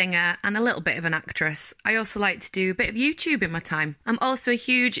and a singer and a little bit of an actress. I also like to do a bit of YouTube in my time. I'm also a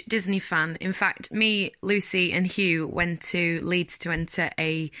huge Disney fan. In fact, me, Lucy and Hugh went to Leeds to enter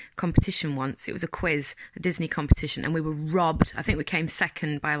a competition once. It was a quiz, a Disney competition, and we were robbed. I think we came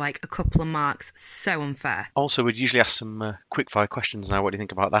second by like a couple of marks. So unfair. Also, we'd usually ask some quick-fire questions now. What do you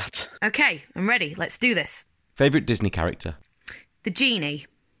think about that? Okay, I'm ready. Let's do this. Favourite Disney character? The genie.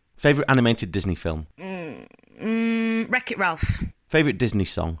 Favourite animated Disney film? Wreck-It Ralph. Favourite Disney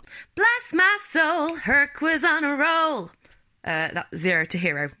song? Bless my soul, Herc was on a roll. That's Zero to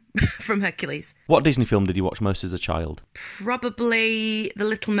Hero from Hercules. What Disney film did you watch most as a child? Probably The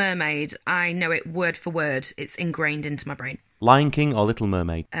Little Mermaid. I know it word for word. It's ingrained into my brain. Lion King or Little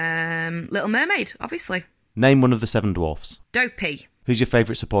Mermaid? Little Mermaid, obviously. Name one of the 7 dwarfs. Dopey. Who's your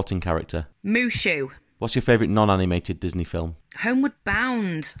favourite supporting character? Mushu. What's your favourite non-animated Disney film? Homeward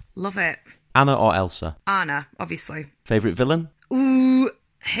Bound. Love it. Anna or Elsa? Anna, obviously. Favourite villain? Ooh,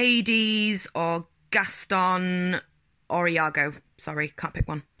 Hades or Gaston or Iago. Sorry, can't pick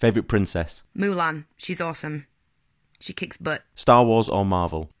one. Favourite princess? Mulan. She's awesome. She kicks butt. Star Wars or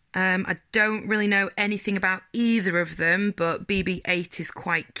Marvel? I don't really know anything about either of them, but BB-8 is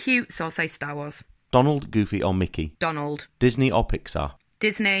quite cute, so I'll say Star Wars. Donald, Goofy or Mickey? Donald. Disney or Pixar?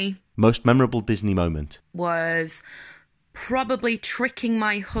 Disney. Most memorable Disney moment? Was probably tricking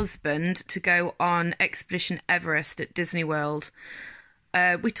my husband to go on Expedition Everest at Disney World.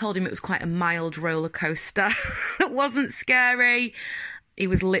 We told him it was quite a mild roller coaster. It wasn't scary. He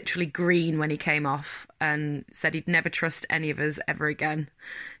was literally green when he came off and said he'd never trust any of us ever again.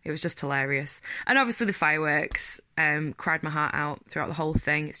 It was just hilarious. And obviously the fireworks, cried my heart out throughout the whole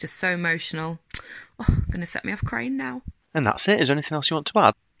thing. It's just so emotional. Oh, going to set me off crying now. And that's it. Is there anything else you want to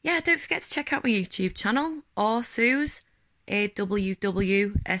add? Yeah, don't forget to check out my YouTube channel, or Suze,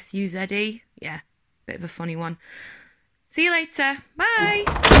 AWWSUZE. Yeah, bit of a funny one. See you later. Bye.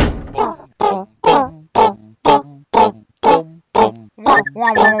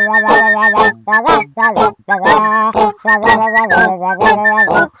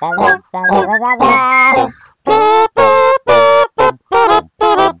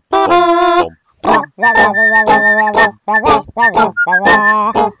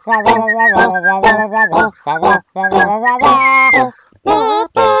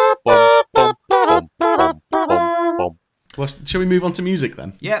 Well, shall we move on to music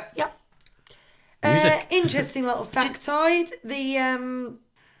then? Yep. Yep. Music. Interesting little factoid. The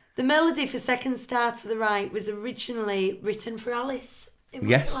melody for Second Star to the Right was originally written for Alice in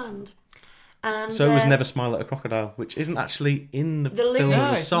Yes. Wonderland. And, So was Never Smile at a Crocodile, which isn't actually in the film lyrics- as No,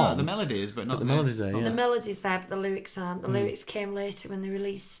 a it's song. not. The melody is, but not the melody's there, yeah. The melody's there, but the lyrics aren't. The lyrics came later when they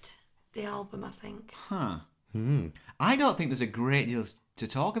released the album, I think. Huh. I don't think there's a great deal to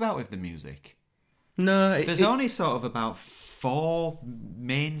talk about with the music. No, There's only sort of about 4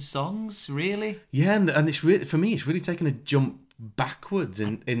 main songs, really. yeah, and it's really, for me, it's really taken a jump backwards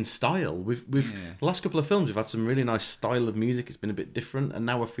in style. We've the last couple of films we've had some really nice style of music. It's been a bit different, and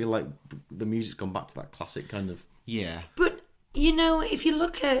now I feel like the music's gone back to that classic kind of. Yeah. But, you know, if you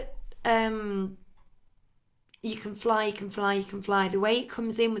look at You Can Fly, You Can Fly, You Can Fly, the way it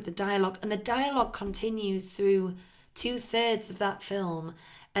comes in with the dialogue, and the dialogue continues through 2/3 of that film.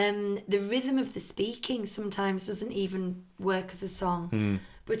 The rhythm of the speaking sometimes doesn't even work as a song,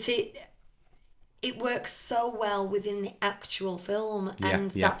 but it works so well within the actual film, and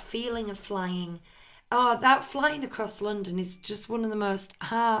that feeling of flying. Oh, that flying across London is just one of the most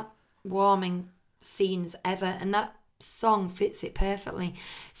heartwarming scenes ever, and that song fits it perfectly.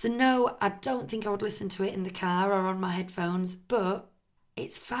 So no, I don't think I would listen to it in the car or on my headphones, but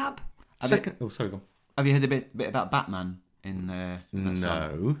it's fab. Second, sorry, go on. Have you heard a bit about Batman in that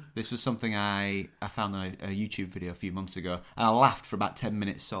song? No. This was something I found on a YouTube video a few months ago, and I laughed for about 10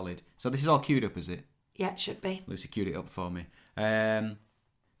 minutes solid. So this is all queued up, is it? Yeah, it should be. Lucy queued it up for me. The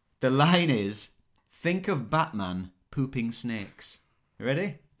line is, think of Batman pooping snakes. You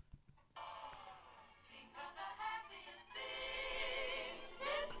ready?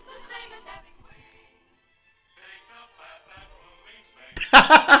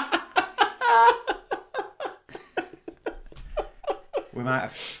 We might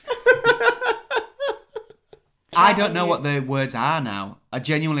have... I don't know what the words are now. I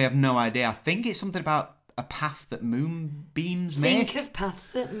genuinely have no idea. I think it's something about a path that moonbeams make. Think of paths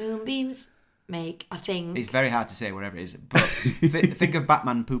that moonbeams make, I think. It's very hard to say, whatever it is. But think of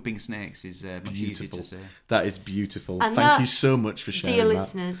Batman pooping snakes is much easier to say. That is beautiful. And Thank that, you so much for sharing dear that.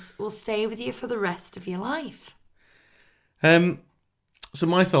 listeners, will stay with you for the rest of your life. So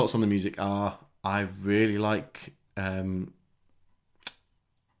my thoughts on the music are, I really like.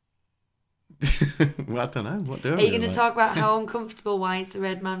 Well, I don't know. What do I Are you really going to like? talk about how uncomfortable Why Is the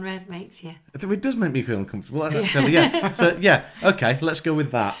Red Man Red makes you? It does make me feel uncomfortable. Actually, yeah. So yeah, okay. Let's go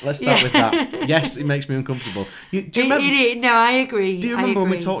with that. Let's start with that. Yes, it makes me uncomfortable. Do you remember? No, I agree. Do you remember when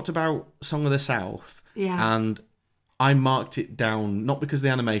we talked about Song of the South? Yeah. And I marked it down not because of the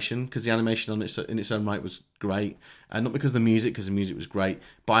animation, because the animation in its own right was great, and not because of the music, because the music was great,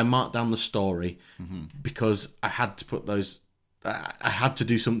 but I marked down the story because I had to put those I had to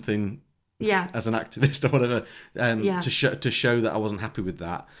do something Yeah. as an activist or whatever Yeah. to show that I wasn't happy with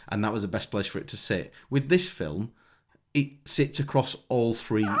that, and that was the best place for it to sit. With this film, it sits across all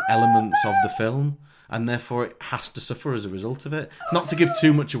three elements of the film, and therefore it has to suffer as a result of it. Not to give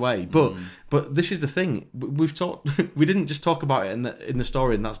too much away, but this is the thing. We've talked. We didn't just talk about it in the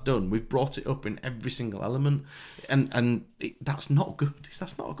story, and that's done. We've brought it up in every single element, and that's not good.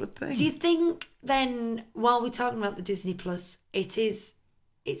 That's not a good thing. Do you think then, while we're talking about the Disney Plus, it's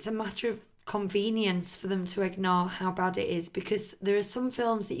a matter of convenience for them to ignore how bad it is? Because there are some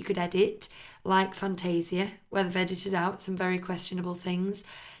films that you could edit, like Fantasia, where they've edited out some very questionable things.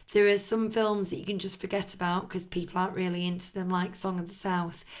 There are some films that you can just forget about because people aren't really into them, like Song of the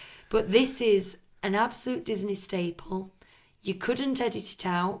South. But this is an absolute Disney staple. You couldn't edit it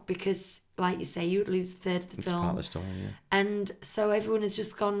out because, like you say, you would lose a third of the It's film. part of the story, yeah. And so everyone has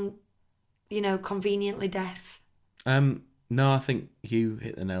just gone, conveniently deaf. No, I think Hugh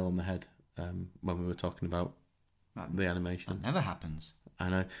hit the nail on the head when we were talking about the animation. That never happens. I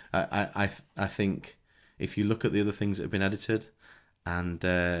know. I think if you look at the other things that have been edited and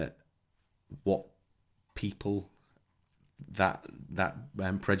what people that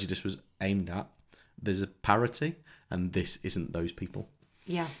prejudice was aimed at, there's a parity, and this isn't those people.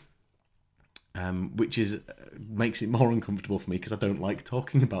 Yeah. Which makes it more uncomfortable for me because I don't like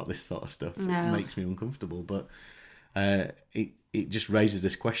talking about this sort of stuff. No. It makes me uncomfortable, but it just raises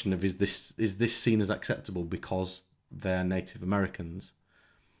this question of is this seen as acceptable because they're Native Americans?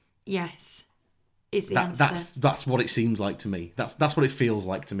 Yes. Is the answer. That's what it seems like to me. That's what it feels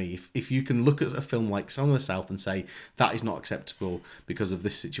like to me. If you can look at a film like Song of the South and say that is not acceptable because of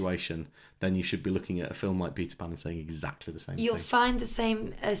this situation, then you should be looking at a film like Peter Pan and saying exactly the same You'll thing. find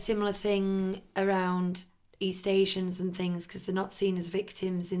a similar thing around East Asians and things because they're not seen as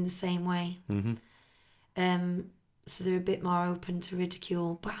victims in the same way. Mm-hmm. So they're a bit more open to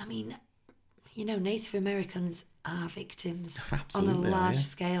ridicule. But I mean, Native Americans are victims Absolutely, on a large yeah.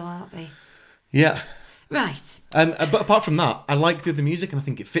 scale, aren't they? Yeah. Right. But apart from that, I like the music, and I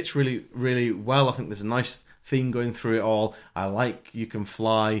think it fits really, really well. I think there's a nice theme going through it all. I like You Can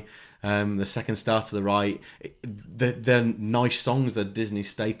Fly, the Second Star to the Right. They're nice songs, they're Disney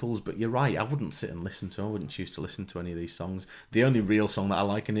staples, but you're right, I wouldn't sit and listen to them. I wouldn't choose to listen to any of these songs. The only real song that I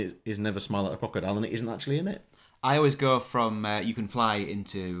like in it is Never Smile at a Crocodile, and it isn't actually in it. I always go from You Can Fly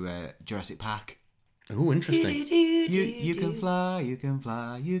into Jurassic Park. Oh, interesting. You can fly, you can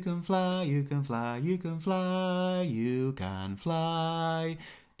fly, you can fly, you can fly, you can fly, you can fly.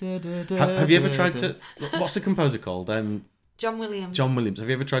 Have you ever tried to... What's the composer called? John Williams. John Williams. Have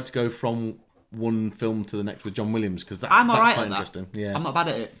you ever tried to go from one film to the next with John Williams? Because I'm that's alright quite at that. interesting. Yeah. I'm not bad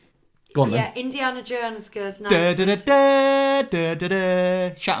at it. Go on then. Yeah, Indiana Jones goes nice. Da da da da da da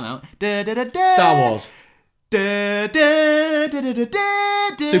da. Shout them out. Da da da da. Star Wars. Da da da da da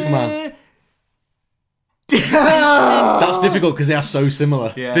da. Superman. That's difficult because they are so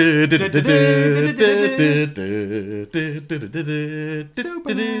similar. Yeah.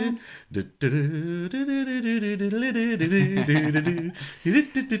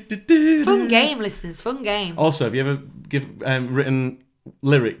 Fun game, listeners. Fun game. Also, have you ever written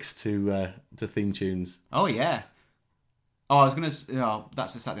lyrics to theme tunes? Oh yeah. Oh, I was gonna.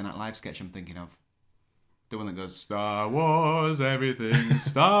 That's the Saturday Night Live sketch I'm thinking of. The one that goes Star Wars, everything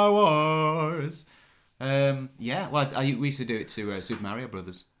Star Wars. Yeah, well, we used to do it to Super Mario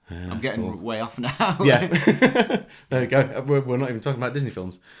Brothers. I'm getting way off now. Yeah. There we go. We're not even talking about Disney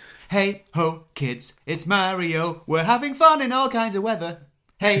films. Hey ho, kids, it's Mario. We're having fun in all kinds of weather.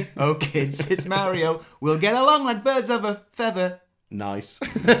 Hey ho, kids, it's Mario. We'll get along like birds of a feather. Nice.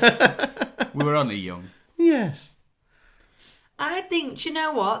 We were only young. Yes. I think, do you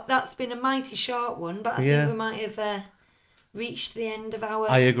know what? That's been a mighty short one, but I Yeah. think we might have reached the end of our...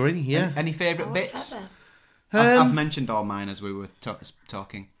 I agree, yeah. Any favourite our bits? feather. I've mentioned all mine as we were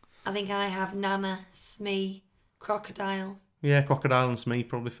talking. I think I have Nana, Smee, Crocodile. Yeah, Crocodile and Smee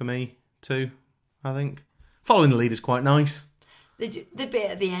probably for me too, I think. Following the Lead is quite nice. The bit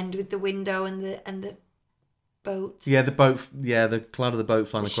at the end with the window and the boat. Yeah, the boat. Yeah, the cloud of the boat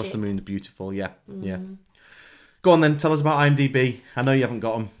flying The across the ship. moon is beautiful. Yeah, yeah. Go on then, tell us about IMDb. I know you haven't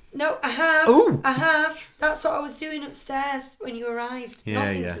got them. No, I have. Ooh. I have. That's what I was doing upstairs when you arrived. Yeah,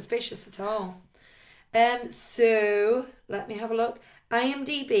 Nothing yeah. suspicious at all. So let me have a look.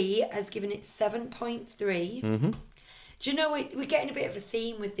 IMDb has given it 7.3. Mm-hmm. Do you know we're getting a bit of a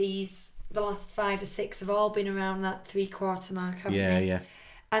theme with these? The last 5 or 6 have all been around that 3/4 mark, haven't Yeah, they? yeah.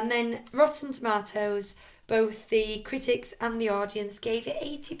 And then Rotten Tomatoes, both the critics and the audience gave it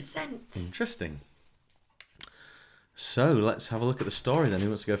 80%. Interesting. So let's have a look at the story then. Who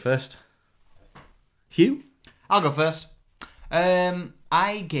wants to go first? Hugh? I'll go first.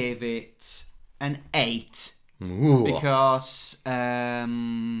 I gave it an 8 Ooh. because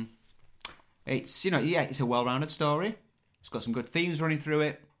it's it's a well-rounded story. It's got some good themes running through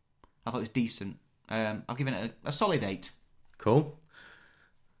it. I thought it was decent. I've given it a solid 8. Cool.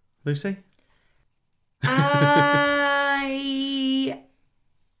 Lucy?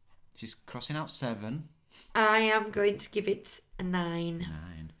 She's crossing out 7. I am going to give it a 9.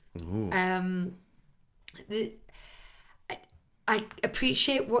 9. I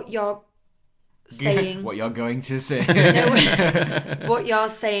appreciate what you're saying. What you're going to say. What you're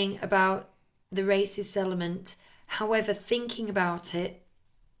saying about the racist element. However, thinking about it,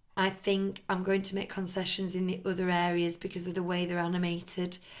 I think I'm going to make concessions in the other areas because of the way they're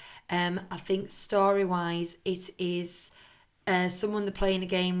animated. I think story-wise, it is someone they're playing a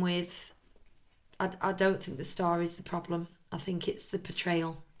game with. I don't think the story is the problem. I think it's the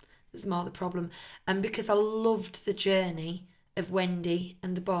portrayal that's more the problem. And because I loved the journey of Wendy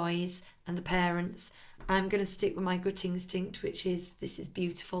and the boys and the parents, I'm going to stick with my gut instinct, which is this is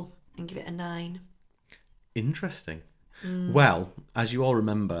beautiful, and give it a 9. Interesting. Well, as you all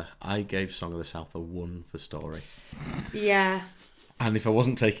remember, I gave Song of the South a 1 for story. Yeah. And if I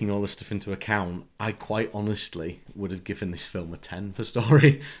wasn't taking all this stuff into account, I quite honestly would have given this film a 10 for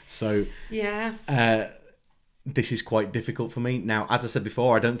story. So Yeah. this is quite difficult for me. Now, as I said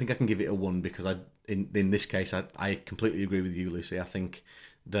before, I don't think I can give it a 1 because in this case, I completely agree with you, Lucy. I think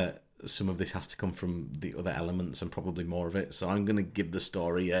that some of this has to come from the other elements and probably more of it. So I'm going to give the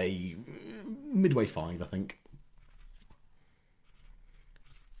story a midway 5, I think.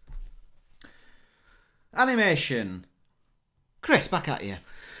 Animation. Chris, back at you.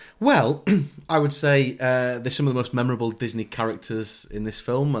 Well, I would say there's some of the most memorable Disney characters in this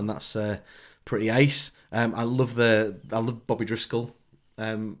film, and that's pretty ace. I love Bobby Driscoll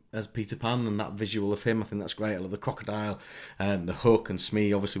as Peter Pan and that visual of him. I think that's great. I love the crocodile, the Hook and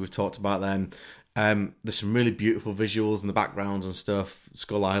Smee. Obviously, we've talked about them. There's some really beautiful visuals in the backgrounds and stuff.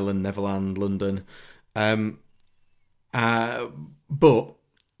 Skull Island, Neverland, London. But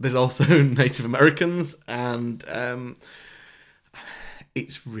there's also Native Americans, and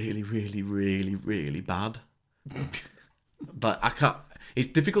it's really, really, really, really bad. But I can't. It's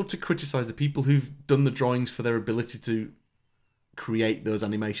difficult to criticise the people who've done the drawings for their ability to create those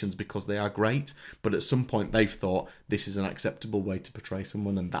animations because they are great. But at some point, they've thought this is an acceptable way to portray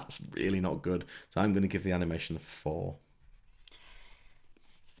someone, and that's really not good. So I'm going to give the animation a 4.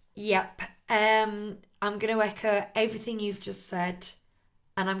 Yep. I'm going to echo everything you've just said,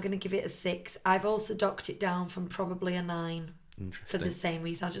 and I'm going to give it a 6. I've also docked it down from probably a 9 for the same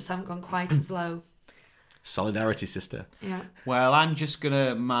reason. I just haven't gone quite as low. Solidarity, sister. Yeah. Well, I'm just going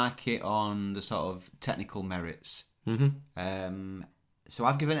to mark it on the sort of technical merits. Mm-hmm. So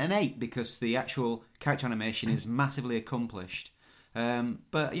I've given it an 8 because the actual character animation is massively accomplished.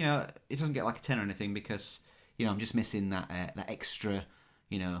 But, it doesn't get like a 10 or anything because, I'm just missing that extra,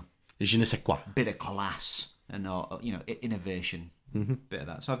 Je ne sais quoi. bit of class and, innovation. Mm-hmm. Bit of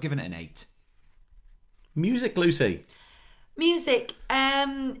that. So I've given it an 8. Music, Lucy. Music,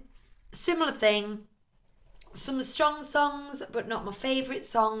 similar thing. Some strong songs, but not my favourite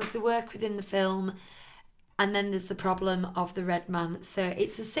songs. They work within the film. And then there's the problem of the Red Man. So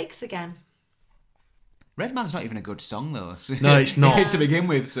it's a 6 again. Red Man's not even a good song, though. No, it's not. To begin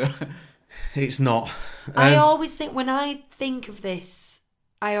with, so... It's not. I always think, when I think of this,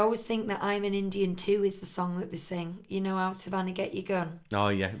 I always think that I'm an Indian too is the song that they sing. Out of Annie Get Your Gun. Oh,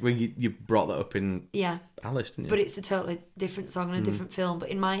 yeah. Well, you brought that up in Yeah. Alice, didn't you? But it's a totally different song and a different film. But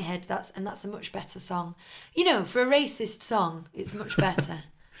in my head, that's a much better song. For a racist song, it's much better.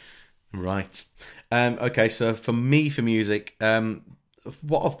 Right. Okay, so for me, for music,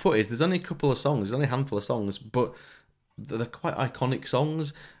 what I've put is there's only a couple of songs, there's only a handful of songs, but they're quite iconic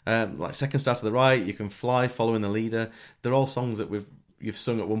songs. Like Second Star to the Right, You Can Fly, Following the Leader. They're all songs that you've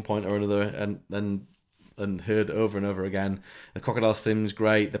sung at one point or another and heard over and over again. The Crocodile Sim's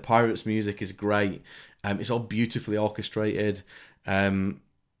great. The Pirates music is great. It's all beautifully orchestrated. What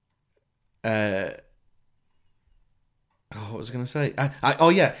was I going to say?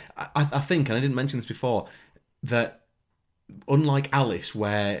 I think, and I didn't mention this before, that unlike Alice,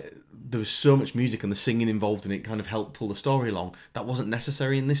 where there was so much music and the singing involved in it kind of helped pull the story along, that wasn't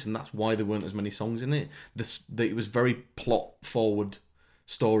necessary in this, and that's why there weren't as many songs in it. It was very plot forward,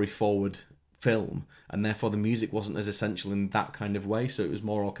 story forward film, and therefore the music wasn't as essential in that kind of way, so it was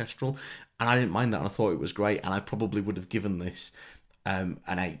more orchestral, and I didn't mind that, and I thought it was great, and I probably would have given this an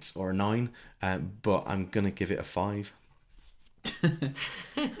 8 or a 9, but I'm going to give it a 5.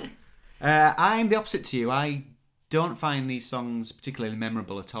 I'm the opposite to you. I don't find these songs particularly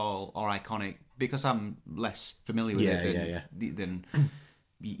memorable at all or iconic because I'm less familiar with it than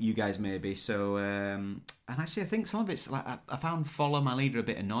you guys may be. So, and actually, I think some of it's like I found "Follow My Leader" a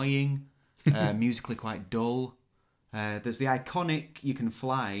bit annoying, musically quite dull. There's the iconic "You Can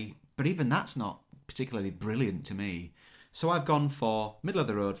Fly," but even that's not particularly brilliant to me. So I've gone for middle of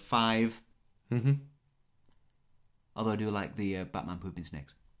the road 5. Mm-hmm. Although I do like the Batman pooping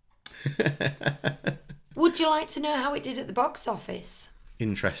snakes. Would you like to know how it did at the box office?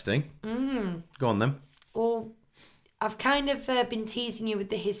 Interesting. Go on then. Well, I've kind of been teasing you with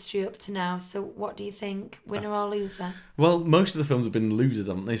the history up to now, so what do you think? Winner or loser? Well, most of the films have been losers,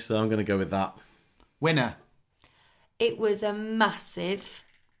 haven't they? So I'm going to go with that. Winner. It was a massive,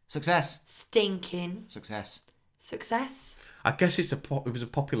 Success. stinking Success. success. I guess it was a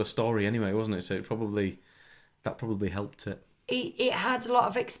popular story anyway, wasn't it? So that probably helped it. It had a lot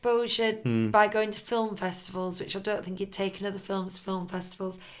of exposure by going to film festivals, which I don't think it'd taken other films to film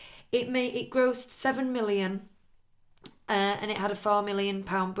festivals. It grossed 7 million, and it had a £4 million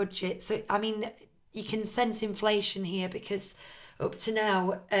budget. So I mean, you can sense inflation here because up to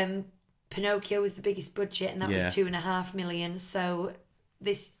now, Pinocchio was the biggest budget, and that was 2.5 million. So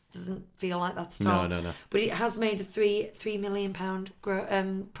this doesn't feel like that at all. No. But it has made a £3 million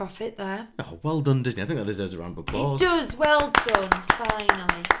profit there. Oh, well done, Disney. I think that deserves a round of applause. It does. Well done.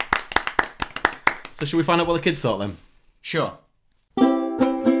 Finally. So should we find out what the kids thought then? Sure.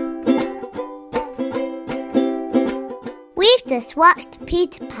 We've just watched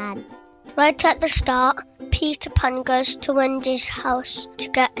Peter Pan. Right at the start, Peter Pan goes to Wendy's house to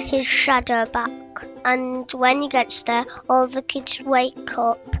get his shadow back. And when he gets there, all the kids wake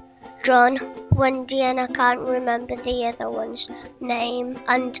up. John, Wendy, and I can't remember the other one's name.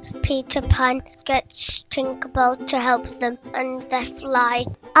 And Peter Pan gets Tinkerbell to help them, and they fly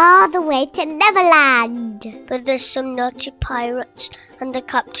All the way to Neverland. but there's some naughty pirates, and the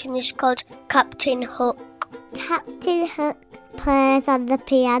captain is called Captain Hook. Captain Hook plays on the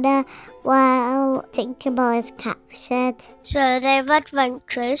piano while Tinkerbell is captured. So they have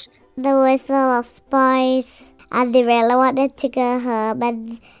adventures. There was the Lost Boys, and they really wanted to go home,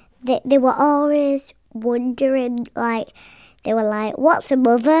 and they were always wondering, they were like, what's a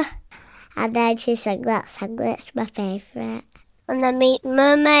mother? And then she sang that song that's my favourite. And they meet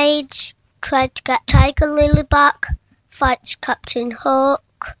mermaids, try to get Tiger Lily back, fights Captain Hook.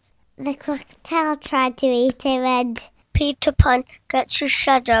 The crocodile tried to eat him, and Peter Pan gets his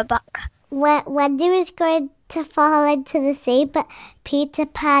shadow back. Wendy was going to fall into the sea, but Peter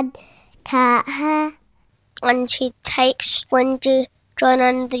Pan caught her. And he takes Wendy, John,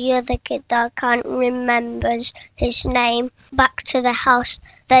 and the other kid that I can't remember his name back to the house.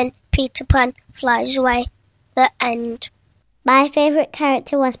 Then Peter Pan flies away. The end. My favourite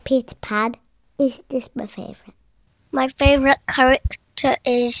character was Peter Pan. Is this my favourite? My favourite character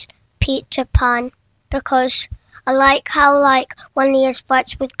is Peter Pan because I like how, when he has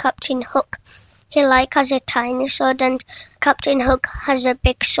fights with Captain Hook, he, has a tiny sword and Captain Hook has a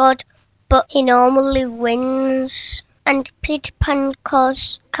big sword, but he normally wins. And Peter Pan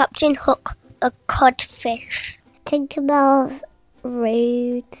calls Captain Hook a codfish. Tinkerbell's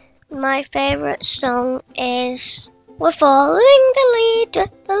rude. My favourite song is We're following the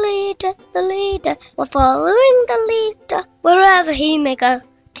leader, the leader, the leader. We're following the leader, wherever he may go.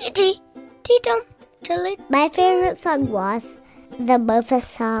 Diddy, dee-dum, dilly. My favourite song was the Mother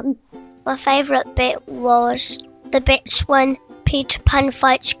song. My favourite bit was the bits when Peter Pan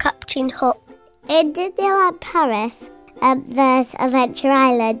fights Captain Hook. In Disneyland Paris, there's Adventure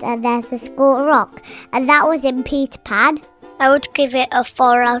Island and there's the School Rock, and that was in Peter Pan. I would give it a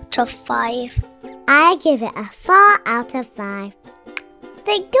 4 out of 5. I give it a 4 out of 5.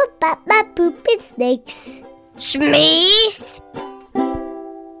 Think about my pooping snakes. Smith!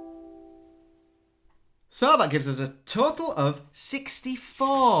 So that gives us a total of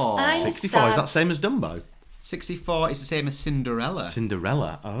 64. I'm 64, is sad. that same as Dumbo? 64 is the same as Cinderella.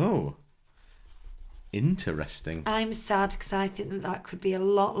 Cinderella, oh. Interesting. I'm sad because I think that could be a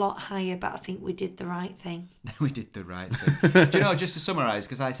lot higher, but I think we did the right thing. We did the right thing. Do you know, just to summarise,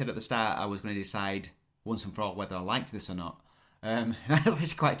 because I said at the start I was going to decide once and for all whether I liked this or not.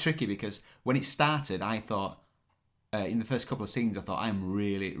 It's quite tricky because when it started, I thought, in the first couple of scenes, I thought, I'm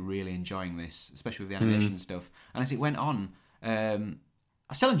really, really enjoying this, especially with the animation stuff. And as it went on,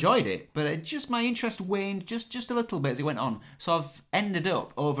 I still enjoyed it, but my interest waned just a little bit as it went on. So I've ended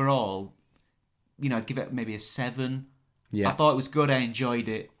up, overall, I'd give it maybe a 7. Yeah. I thought it was good, I enjoyed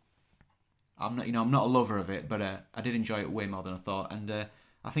it. I'm not a lover of it, but I did enjoy it way more than I thought. And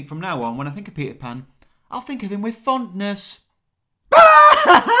I think from now on, when I think of Peter Pan, I'll think of him with fondness.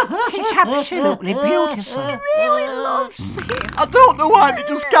 It's absolutely beautiful. Really loves it. I don't know why they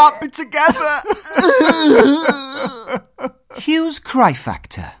just can't be together. Hugh's Cry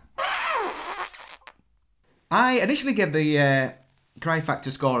Factor. I initially gave the Cry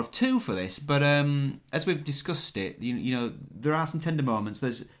Factor score of 2 for this, but as we've discussed it, you know, there are some tender moments.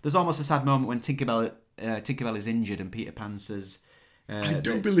 There's almost a sad moment when Tinkerbell is injured and Peter Pan says, I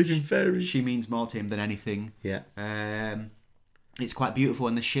do believe in fairies. She means more to him than anything. Yeah. It's quite beautiful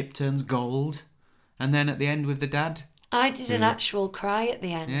when the ship turns gold, and then at the end with the dad. I did an actual cry at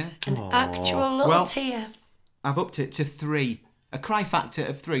the end. Yeah. An actual little tear. I've upped it to 3. A Cry Factor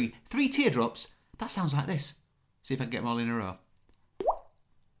of 3. 3 teardrops. That sounds like this. See if I can get them all in a row.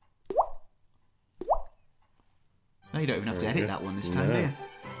 No, you don't even have to edit that one this time, do you?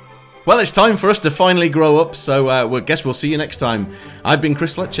 Well, it's time for us to finally grow up, so I guess we'll see you next time. I've been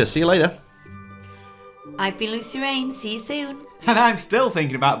Chris Fletcher. See you later. I've been Lucy Rain. See you soon. And I'm still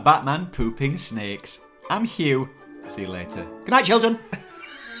thinking about Batman pooping snakes. I'm Hugh. See you later. Good night, children.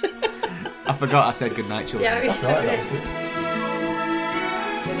 I forgot I said good night, children. Yeah, That's all right, that was good.